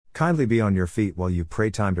Kindly be on your feet while you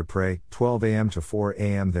pray. Time to pray, 12 a.m. to 4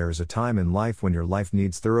 a.m. There is a time in life when your life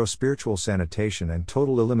needs thorough spiritual sanitation and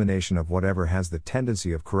total elimination of whatever has the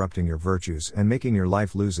tendency of corrupting your virtues and making your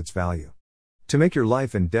life lose its value. To make your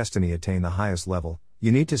life and destiny attain the highest level,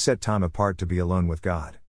 you need to set time apart to be alone with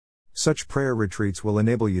God. Such prayer retreats will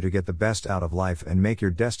enable you to get the best out of life and make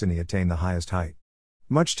your destiny attain the highest height.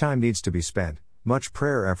 Much time needs to be spent, much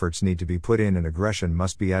prayer efforts need to be put in, and aggression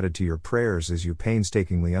must be added to your prayers as you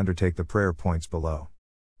painstakingly undertake the prayer points below.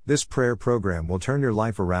 This prayer program will turn your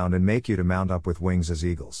life around and make you to mount up with wings as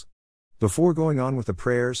eagles. Before going on with the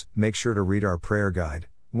prayers, make sure to read our prayer guide,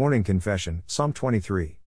 Morning Confession, Psalm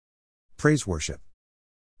 23. Praise Worship.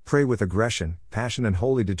 Pray with aggression, passion and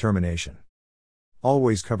holy determination.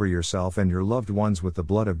 Always cover yourself and your loved ones with the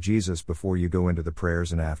blood of Jesus before you go into the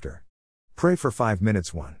prayers and after. Pray for 5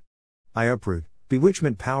 minutes. 1. I uproot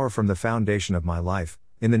bewitchment power from the foundation of my life,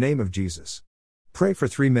 in the name of Jesus. Pray for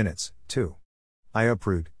 3 minutes. 2. I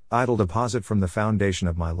uproot idle deposit from the foundation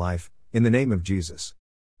of my life, in the name of Jesus.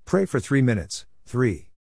 Pray for 3 minutes. 3.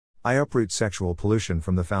 I uproot sexual pollution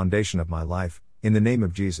from the foundation of my life, in the name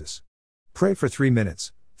of Jesus. Pray for 3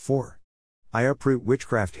 minutes. 4. I uproot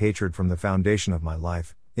witchcraft hatred from the foundation of my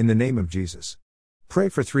life, in the name of Jesus. Pray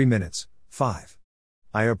for 3 minutes. 5.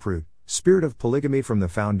 I uproot spirit of polygamy from the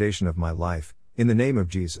foundation of my life, in the name of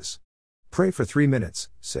Jesus. Pray for 3 minutes.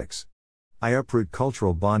 6. I uproot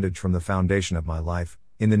cultural bondage from the foundation of my life,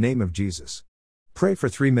 in the name of Jesus. Pray for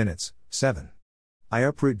 3 minutes. 7. I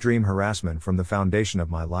uproot dream harassment from the foundation of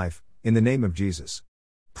my life, in the name of Jesus.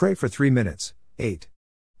 Pray for 3 minutes. 8.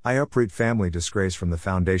 I uproot family disgrace from the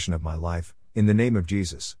foundation of my life, in the name of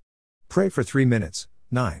Jesus. Pray for 3 minutes.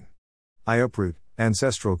 9. I uproot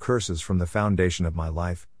ancestral curses from the foundation of my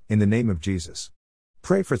life, in the name of Jesus.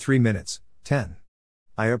 Pray for 3 minutes. 10.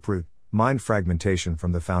 I uproot mind fragmentation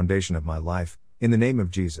from the foundation of my life, in the name of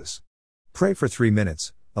Jesus. Pray for 3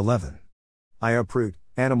 minutes. 11. I uproot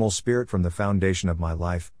animal spirit from the foundation of my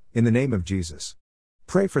life, in the name of Jesus.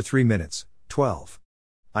 Pray for 3 minutes. 12.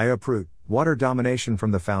 I uproot water domination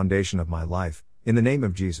from the foundation of my life, in the name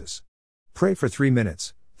of Jesus. Pray for 3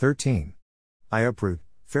 minutes. 13. I uproot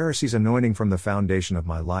Pharisees anointing from the foundation of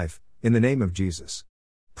my life, in the name of Jesus.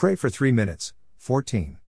 Pray for 3 minutes.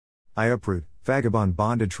 14. I uproot vagabond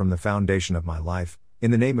bondage from the foundation of my life,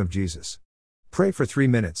 in the name of Jesus. Pray for 3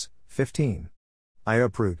 minutes. 15. I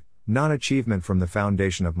uproot non-achievement from the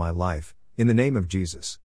foundation of my life, in the name of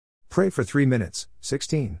Jesus. Pray for 3 minutes.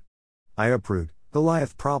 16. I uproot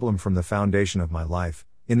Goliath problem from the foundation of my life,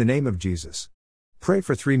 in the name of Jesus. Pray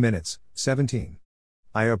for 3 minutes. 17.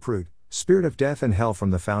 I uproot spirit of death and hell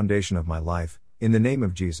from the foundation of my life, in the name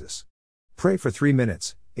of Jesus. Pray for 3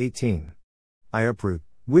 minutes. 18. I uproot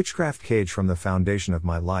witchcraft cage from the foundation of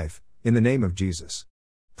my life, in the name of Jesus.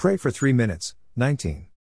 Pray for 3 minutes. 19.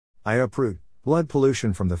 I uproot blood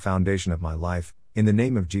pollution from the foundation of my life, in the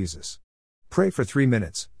name of Jesus. Pray for 3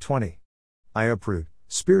 minutes. 20. I uproot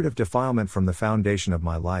spirit of defilement from the foundation of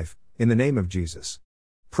my life, in the name of Jesus.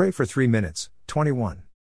 Pray for 3 minutes. 21.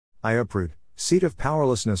 I uproot seat of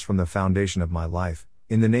powerlessness from the foundation of my life,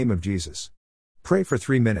 in the name of Jesus. Pray for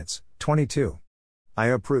 3 minutes. 22. I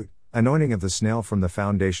uproot anointing of the snail from the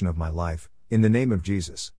foundation of my life, in the name of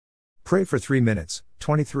Jesus. Pray for 3 minutes.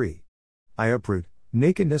 23. I uproot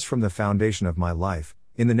nakedness from the foundation of my life,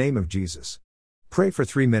 in the name of Jesus. Pray for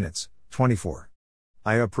 3 minutes. 24.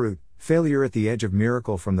 I uproot failure at the edge of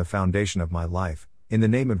miracle from the foundation of my life, in the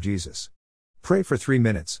name of Jesus. Pray for 3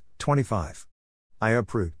 minutes. 25. I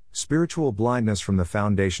uproot spiritual blindness from the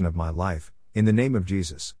foundation of my life, in the name of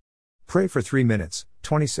Jesus. Pray for 3 minutes.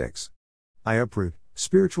 26. I uproot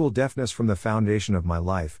spiritual deafness from the foundation of my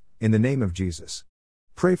life, in the name of Jesus.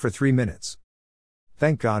 Pray for 3 minutes.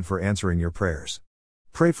 Thank God for answering your prayers.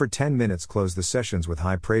 Pray for 10 minutes. Close the sessions with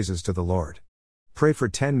high praises to the Lord. Pray for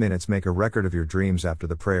 10 minutes. Make a record of your dreams after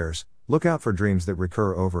the prayers. Look out for dreams that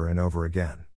recur over and over again.